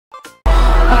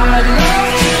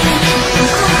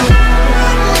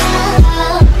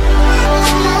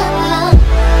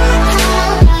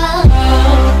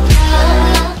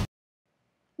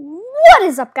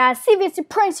is up, guys? CVC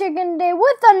Pranks here again today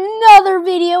with another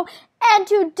video, and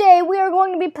today we are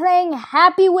going to be playing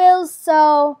Happy Wheels.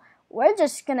 So we're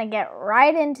just gonna get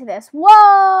right into this. Whoa!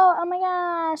 Oh my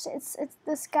gosh! It's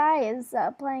this guy is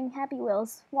playing Happy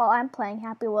Wheels while I'm playing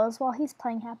Happy Wheels while he's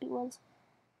playing Happy Wheels.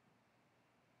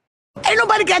 Ain't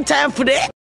nobody got time for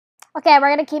that. Okay, we're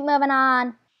gonna keep moving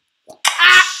on.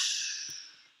 Ah!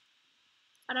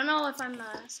 I don't know if I'm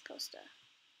supposed to.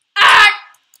 Ah!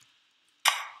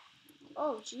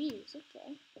 Oh, jeez.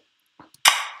 Okay.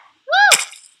 Woo!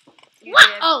 What?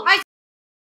 Oh.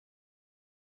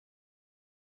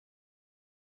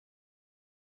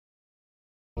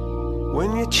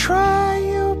 When you try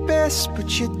your best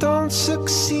but you don't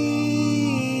succeed,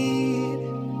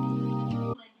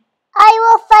 I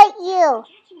will fight you.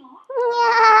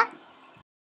 Yeah.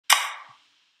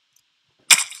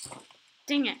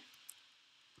 Dang it.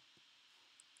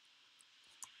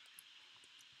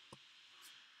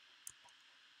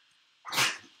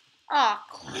 Oh,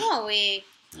 Chloe.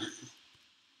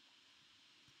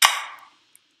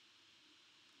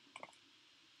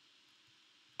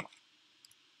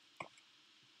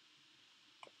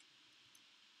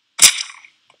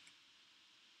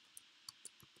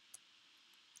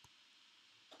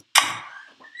 I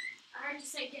heard you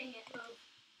say dang it, though.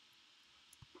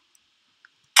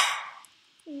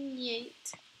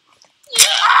 Yeet.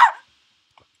 Yeah!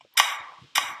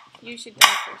 You should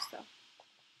die first, though.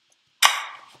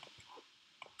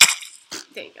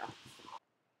 There you go.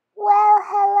 Well,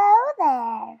 hello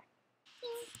there.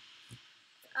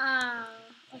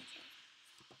 Okay.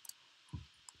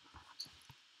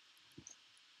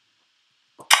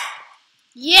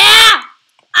 Yeah!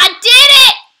 I did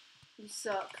it! You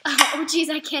suck. Oh, jeez,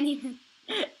 I can't even.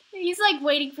 He's like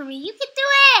waiting for me. You can do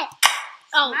it!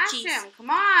 Oh, jeez. Smash him, come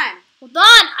on. Hold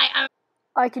on.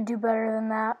 I could do better than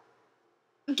that.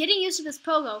 I'm getting used to this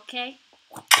pogo, okay?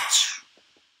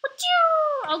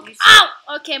 Oh, ow!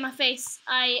 Okay, my face.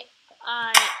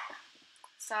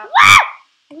 Stop.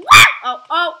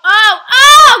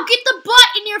 Oh! Get the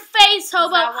butt in your face,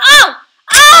 hobo! Oh,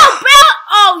 bro!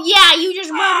 Oh, yeah, you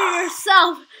just murdered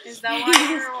yourself. Is that why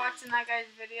you were watching that guy's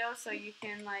video? So you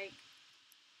can, like...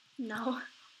 No.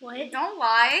 What? Don't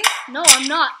lie. No, I'm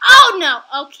not. Oh, no!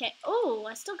 Okay. Oh,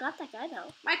 I still got that guy,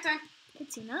 though. My turn.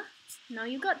 Katina? No,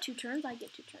 you got 2 turns. I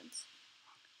get 2 turns.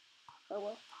 Oh,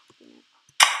 well.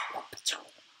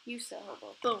 You said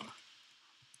hobo. Boom.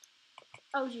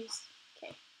 Oh, jeez.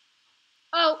 Okay.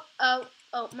 Oh,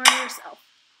 murder yourself.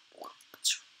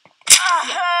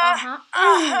 Yeah,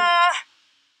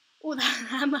 Oh,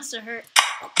 that must have hurt.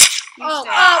 Oh,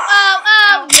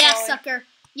 yeah, sucker.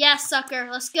 Yeah, sucker.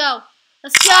 Let's go.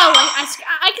 Let's go.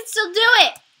 I can still do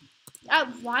it.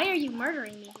 Why are you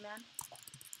murdering me, man?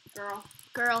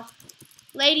 Girl.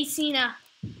 Lady Cena.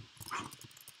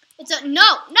 It's a,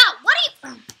 no, what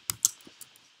are you?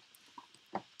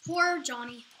 Poor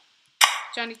Johnny.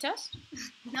 Johnny Test?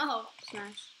 No.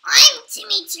 Smash. I'm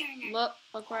Timmy Turner.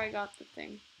 Look where I got the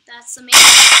thing. That's amazing.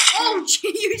 Oh,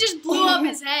 gee, you just blew up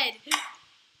his head.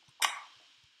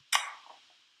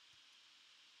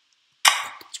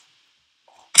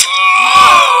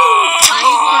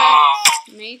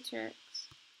 Matrix.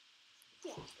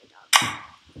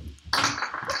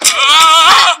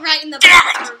 Right in the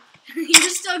bathroom. You're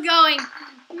still going.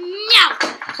 No!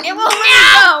 It won't let me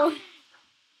go.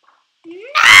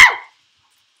 No!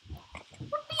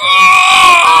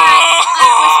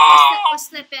 Alright, we're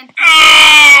slipping.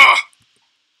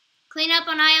 Clean up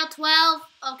on aisle 12.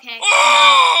 Okay.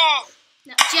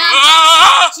 No.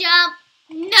 Jump.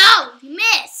 No! You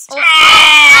missed.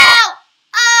 Oh!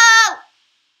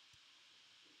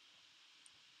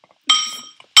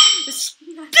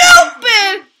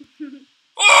 Stupid!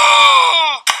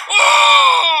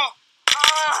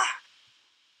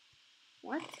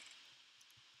 What?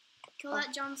 Kill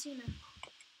that John Cena.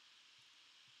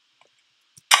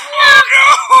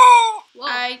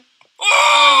 Whoa.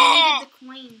 Oh, you needed the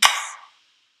coins.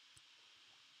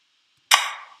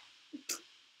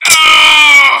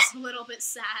 It's a little bit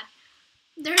sad.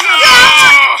 There's a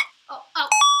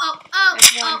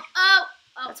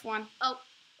That's one.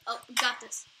 Got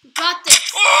this.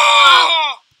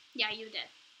 Oh. Yeah, you did.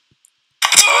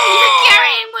 You're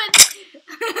carrying with.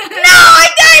 No, I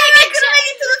died and I couldn't make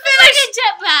it to the finish. Like a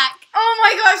jetpack. Oh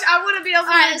my gosh, I wouldn't be able to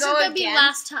go again. This is gonna be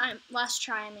last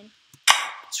try. I mean.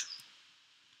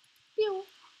 Pew.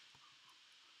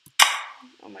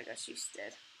 Oh my gosh, you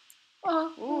did.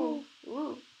 Oh.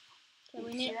 Ooh. Okay,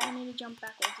 we need to jump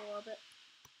backwards a little bit.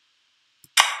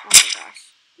 Oh my gosh.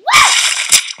 What?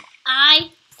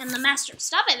 I am the master.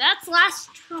 Stop it. That's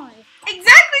last try.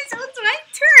 Exactly. So it's my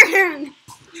turn.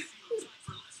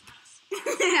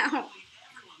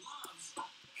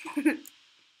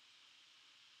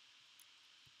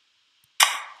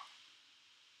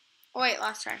 Oh wait,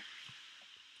 last try.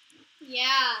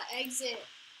 Yeah, exit.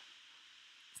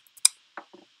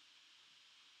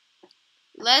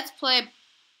 Let's play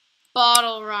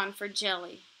bottle run for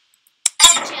Jelly.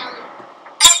 Jelly.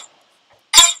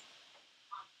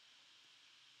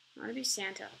 I want to be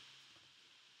Santa.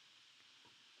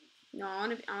 No, I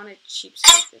want to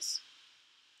cheapskate this.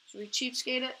 Should we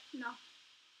cheapskate it? No.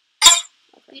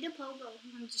 Okay. Beat a pogo.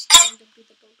 I'm just kidding. Don't beat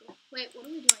the pogo. Wait, what are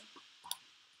we doing?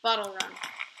 Bottle run.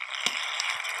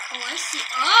 Oh, I see.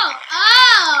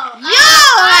 Oh! Yo!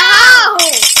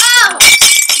 Oh!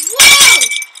 Whoa!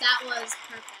 That was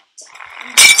perfect. I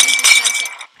just gotta say,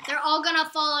 they're all gonna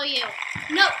follow you.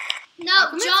 No,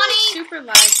 Johnny. Super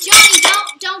laggy. Johnny,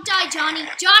 don't die, Johnny.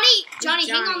 Johnny,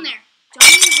 hang on there.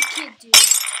 Johnny is a kid, dude.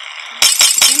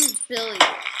 His name is Billy.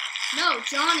 No,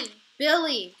 Johnny.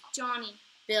 Billy. Johnny.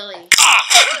 Billy.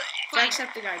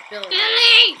 Jacksepticeye. Billy.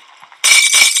 Billy!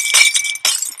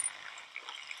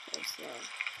 So slow.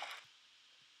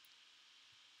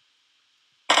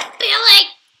 Billy!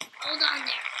 Hold on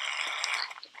there.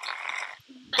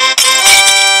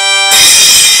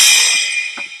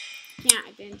 Can't. I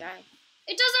didn't die.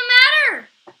 It doesn't matter.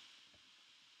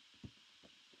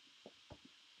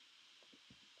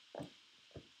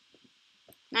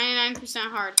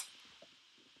 99% hard.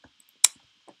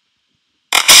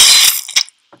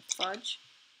 Fudge.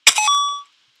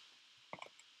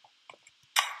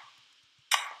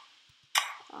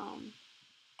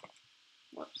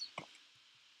 Whoops.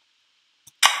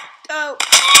 Oh.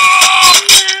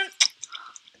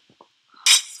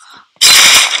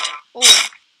 Oh.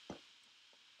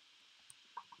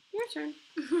 Your turn.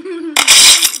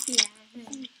 Yeah,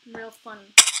 real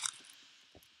fun.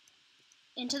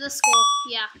 Into the school.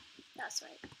 Yeah, that's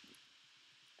right.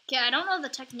 Okay, I don't know the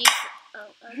technique. Oh,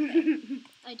 okay.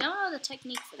 I don't know the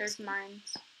technique for this. There's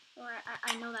mines. Or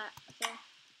I know that. Okay.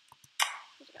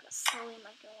 Just gotta slowly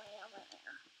make your way over there.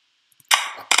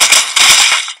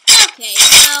 Okay,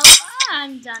 well,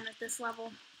 I'm done with this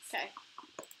level. Okay.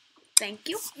 Thank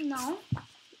you. No.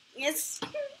 Yes.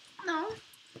 No.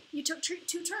 You took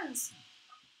two turns.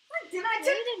 What did I do?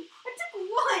 I took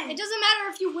one. It doesn't matter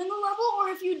if you win the level or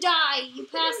if you die. You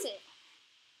pass it.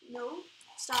 No.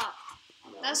 Stop.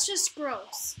 No. That's just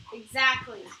gross.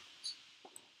 Exactly.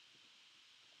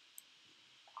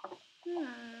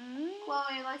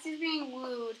 Chloe, Lexi's being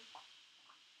wooed.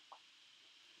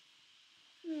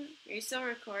 Are you still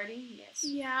recording? Yes.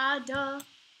 Yeah, duh.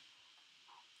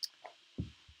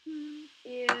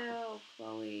 Ew,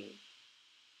 Chloe.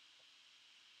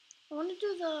 I want to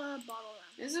do the bottle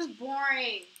round. This is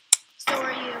boring. So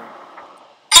are you.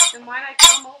 Then why'd I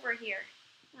come over here?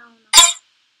 I don't know.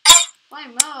 Chloe,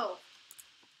 move.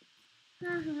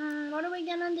 What are we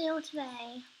gonna do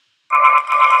today?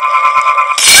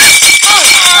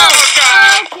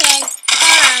 Okay.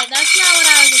 Alright, that's not what I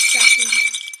was expecting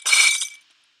here.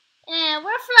 And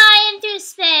we're flying through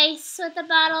space with a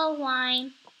bottle of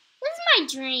wine. This is my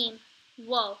dream.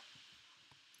 Whoa.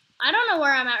 I don't know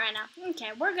where I'm at right now.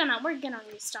 Okay, we're gonna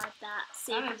restart that.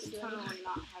 See if we can do it. Totally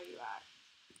not how you act.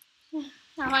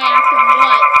 How I act of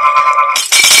what?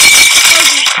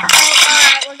 Oh,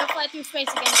 alright, we're gonna fly through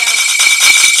space again, guys.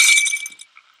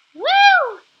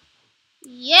 Woo!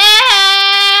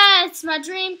 Yeah! It's my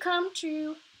dream come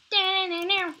true.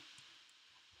 Woo!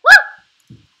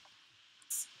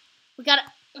 We gotta.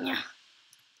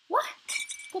 What?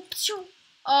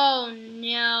 Oh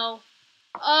no.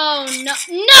 Oh no.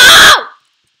 No!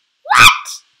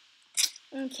 What?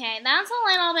 Okay, that's a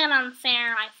little bit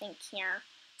unfair, I think, here.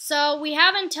 So we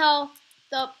have until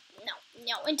the.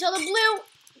 Until the blue.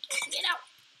 Get out.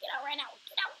 Get out right now.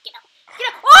 Get out. Get out. Get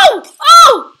out. Oh!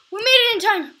 Oh! We made it in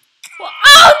time. Well,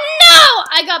 oh no!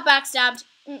 I got backstabbed.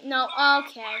 No,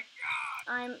 okay.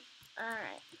 I'm.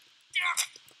 Alright.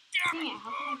 Dang it,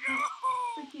 how can I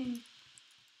freaking...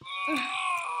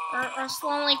 We're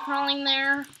slowly crawling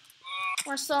there.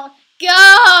 We're so.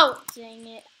 Go! Dang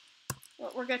it.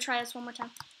 We're gonna try this one more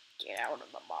time. Get out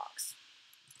of the box.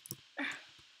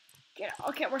 Get out.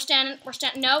 Okay, we're standing. We're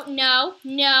standing. No, no,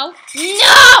 no,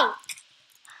 no!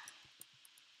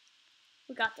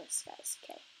 We got this, guys.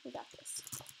 Okay, we got this.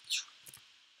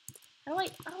 Oh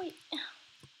wait. Oh wait.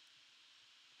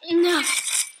 No.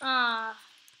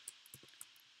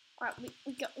 Alright,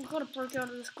 we gotta break out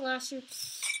of this glass here.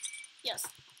 Yes.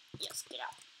 Yes, get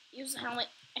out. Use the helmet.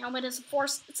 Helmet is a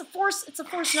force. It's a force. It's a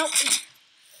force. Nope.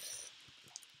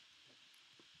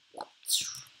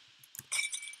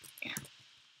 Get out.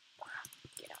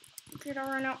 Get out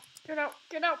right now. Get out.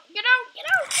 Get out. Get out. Get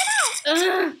out. Get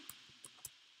out.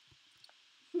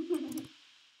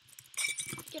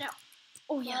 Get out.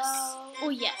 Oh, yes. Oh,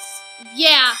 yes.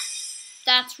 Yeah.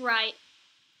 That's right.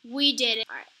 We did it.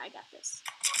 Alright, I got this.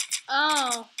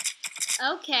 Oh.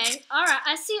 Okay. Alright,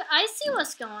 I see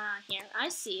what's going on here. I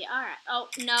see. Alright. Oh,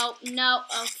 no. No.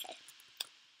 Okay.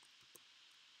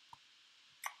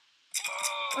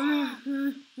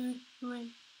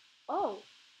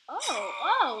 Oh.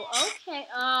 Okay.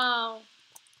 Oh.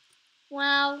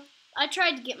 Well, I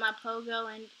tried to get my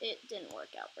pogo and it didn't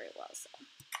work out very well, so.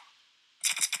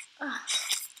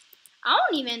 I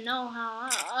don't even know how.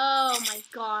 Oh my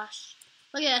gosh.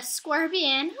 Look at that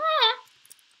scorpion.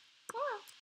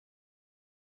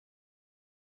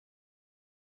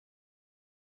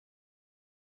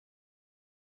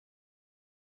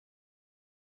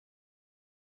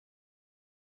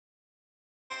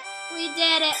 We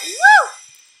did it. Woo!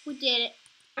 We did it.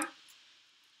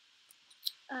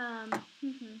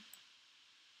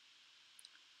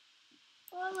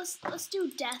 Well, let's do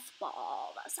death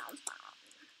ball. That sounds fun.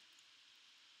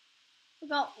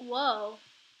 Whoa.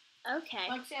 Okay.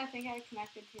 Lexi, I think I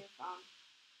connected to your phone.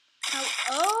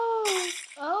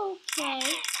 Oh, okay.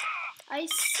 I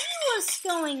see what's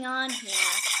going on here.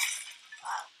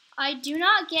 I do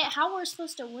not get how we're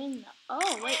supposed to win though.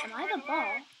 Oh, wait, am I the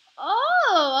ball?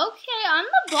 Oh, okay, I'm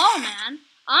the ball, man.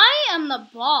 I am the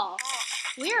ball.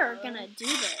 We're gonna do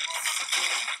this.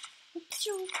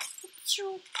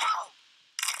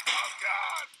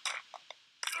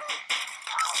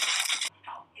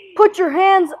 Put your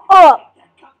hands up.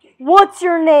 What's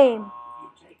your name?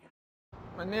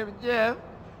 My name is Jeff.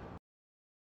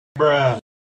 Bruh.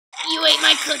 You ate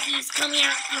my cookies. Come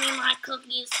here. Give me my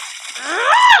cookies.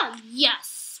 Ah!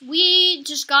 Yes. We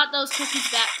just got those cookies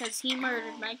back because he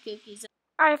murdered my cookies.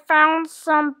 I found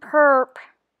some perp.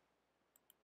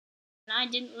 And I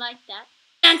didn't like that.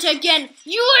 And again,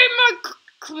 you ate my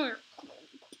come here.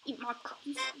 Eat my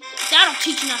cookies. That'll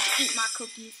teach you not to eat my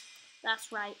cookies.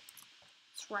 That's right.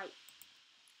 That's right.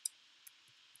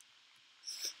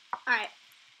 Alright.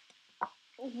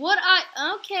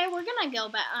 Okay, we're gonna go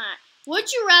back. Alright.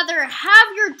 Would you rather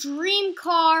have your dream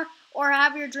car or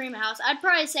have your dream house? I'd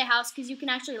probably say house because you can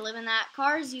actually live in that.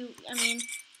 Cars, you get my point.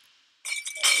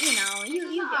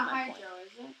 Hydro,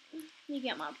 is it? You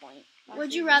get my point. Lexi, Would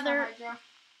is you this rather... not hydro?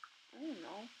 I don't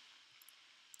know.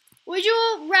 Would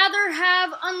you rather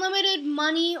have unlimited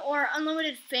money or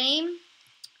unlimited fame?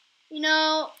 You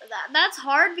know, that's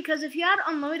hard because if you had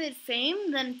unlimited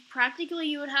fame, then practically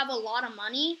you would have a lot of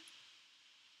money.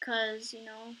 Because, you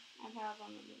know... I'd have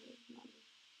unlimited money.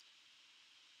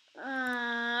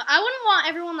 I wouldn't want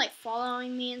everyone, like,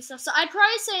 following me and stuff. So I'd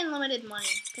probably say unlimited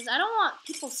money. Because I don't want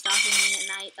people stalking me at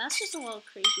night. That's just a little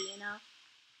creepy, you know?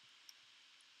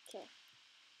 Okay.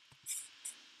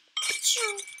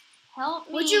 Help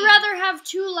me. Would you rather have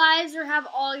 2 lives or have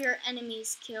all your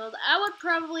enemies killed? I would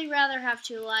probably rather have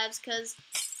 2 lives because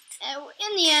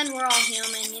in the end we're all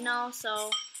human, you know,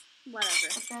 so whatever.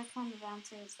 What kind of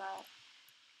answer is that?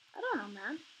 I don't know,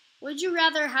 man. Would you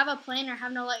rather have a plane or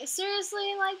have no legs?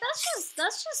 Seriously, like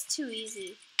that's just too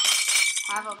easy.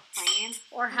 Have a plane?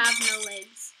 Or have no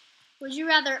legs. Would you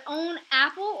rather own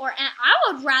Apple or I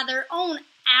would rather own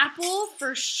Apple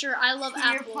for sure. I love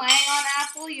Apple. You're playing on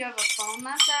Apple. You have a phone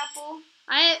that's Apple.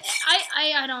 I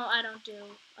don't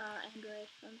do Android.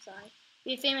 I'm sorry.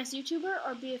 Be a famous YouTuber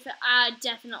or be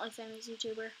definitely famous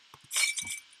YouTuber.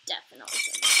 Definitely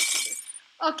famous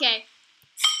YouTuber. Okay.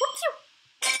 Whoops.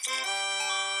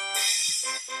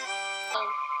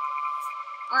 Oh.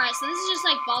 All right. So this is just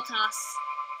like ball toss.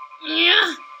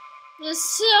 Yeah. It's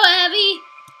so heavy.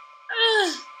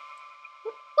 Ugh.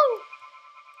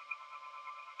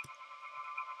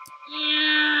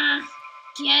 Yeah,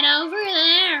 get over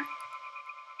there.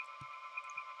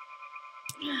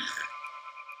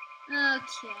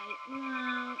 Okay.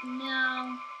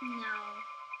 No.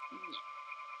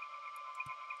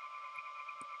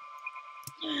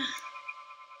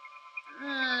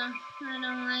 I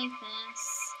don't like this.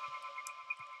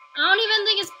 I don't even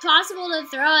think it's possible to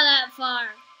throw it that far.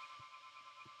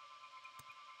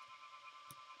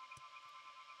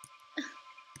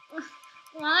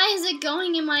 Why is it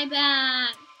going in my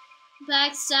back?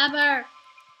 Backstabber!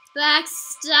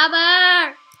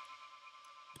 Backstabber!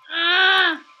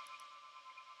 Ah!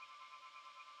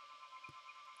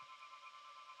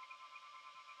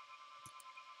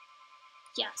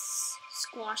 Yes,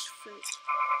 squash fruit.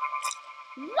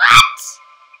 What?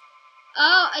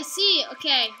 Oh, I see.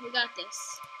 Okay, we got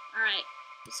this. Alright,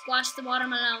 we squashed the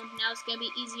watermelon. Now it's gonna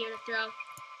be easier to throw.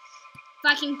 If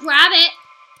I can grab it!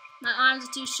 My arms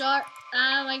are too short.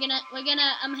 I'm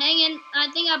hanging. I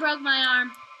think I broke my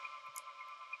arm.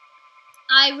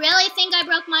 I really think I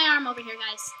broke my arm over here,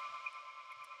 guys.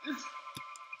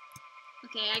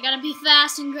 Okay, I gotta be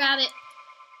fast and grab it.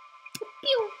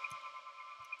 Pew!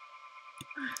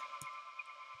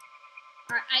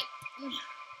 Alright,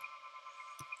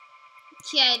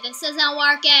 okay, this isn't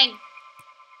working.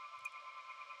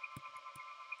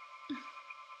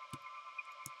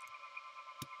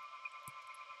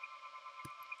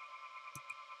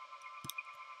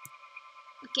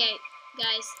 Okay,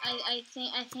 guys, I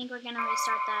think we're gonna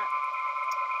restart that.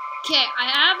 Okay, I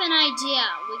have an idea.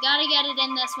 We gotta get it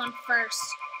in this one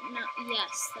first. No,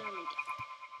 yes, there we go.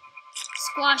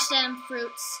 Squash them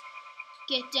fruits.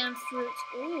 Get them fruits.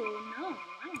 Oh no,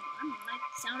 I don't like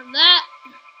the sound of that.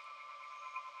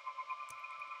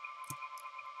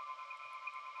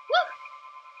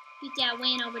 Woo! Get that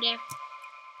win over there.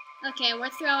 Okay, we're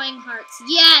throwing hearts.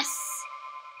 Yes!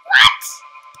 What?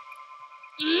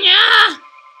 Yeah!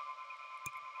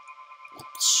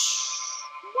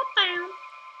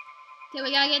 Okay,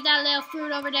 we gotta get that little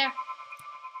fruit over there.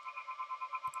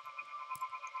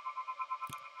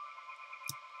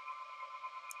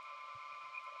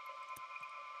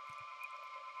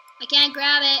 I can't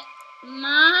grab it.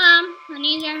 Mom, I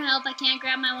need your help. I can't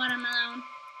grab my watermelon.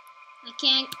 I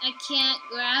can't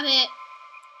grab it.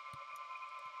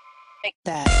 Like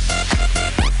that.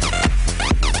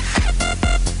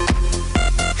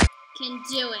 Can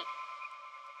do it.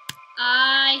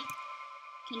 I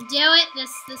can do it.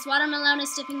 This watermelon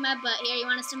is stiffing my butt. Here, you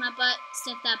want to sniff my butt?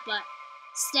 Sniff that butt.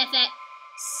 Sniff it.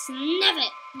 Sniff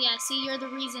it. Yeah, see, you're the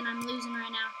reason I'm losing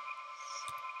right now.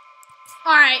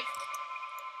 Alright.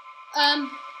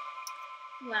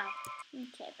 Well,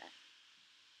 okay then.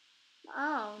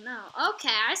 Oh, no. Okay,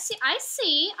 I see.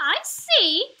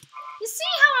 You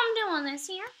see how I'm doing this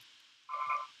here?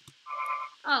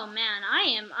 Oh, man, I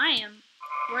am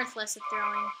worthless at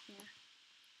throwing here.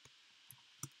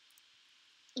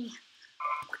 Yeah.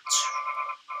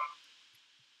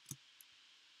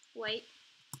 Wait.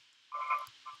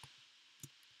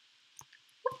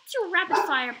 Rapid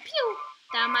fire. Pew.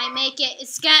 That might make it.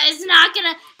 It's not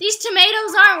gonna. These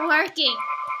tomatoes aren't working.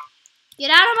 Get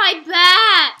out of my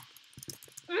back.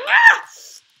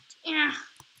 Yeah.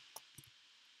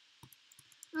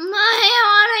 I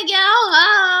wanna go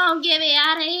home. Get me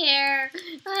out of here.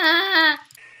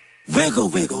 Wiggle,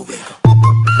 wiggle, wiggle.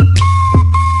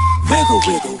 Wiggle,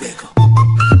 wiggle, wiggle.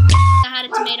 I had a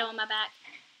tomato on my back.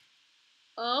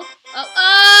 Oh!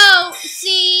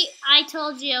 See, I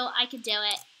told you I could do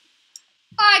it.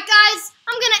 Alright guys,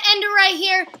 I'm gonna end it right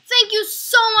here. Thank you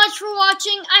so much for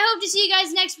watching. I hope to see you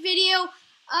guys next video.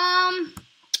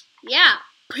 Yeah.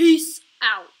 Peace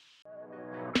out.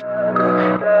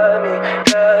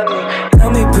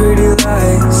 Tell me pretty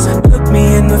lies, look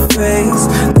me in the face.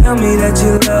 Tell me that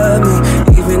you love me.